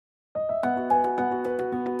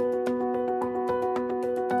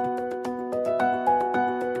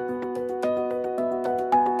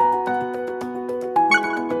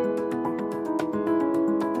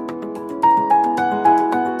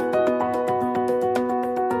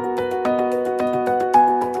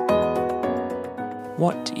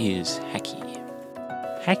What is Hackey?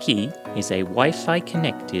 Hackey is a Wi-Fi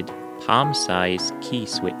connected palm-sized key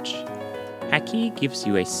switch. Hackey gives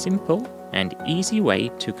you a simple and easy way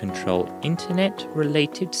to control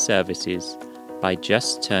internet-related services by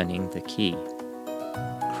just turning the key.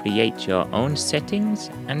 Create your own settings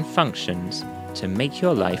and functions to make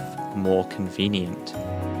your life more convenient.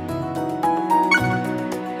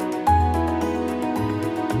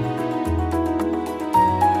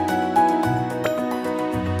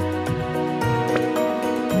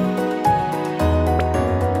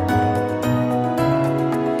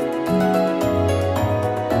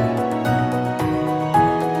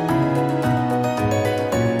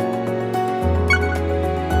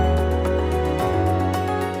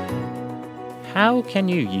 How can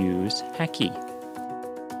you use Hackey?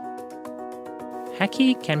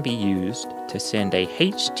 Hackey can be used to send a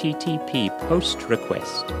HTTP post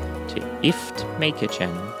request to IFT Maker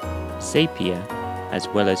Channel, Zapier, as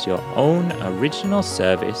well as your own original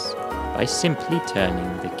service by simply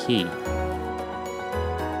turning the key.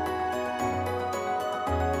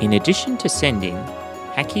 In addition to sending,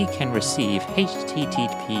 Hackey can receive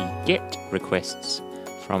HTTP GET requests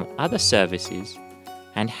from other services,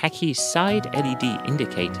 and Hackey's side LED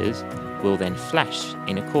indicators will then flash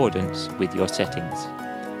in accordance with your settings.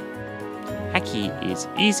 Hackey is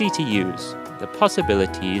easy to use. The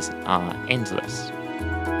possibilities are endless.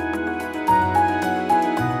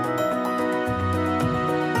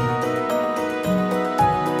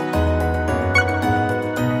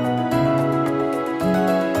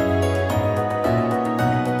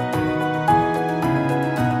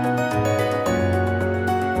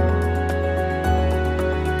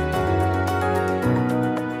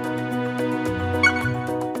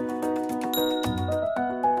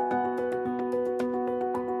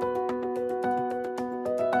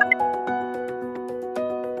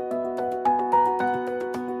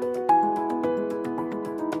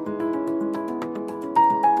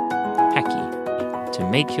 Hackey, to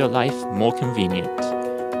make your life more convenient.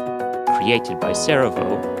 Created by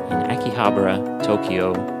Cerevo in Akihabara,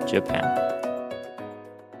 Tokyo, Japan.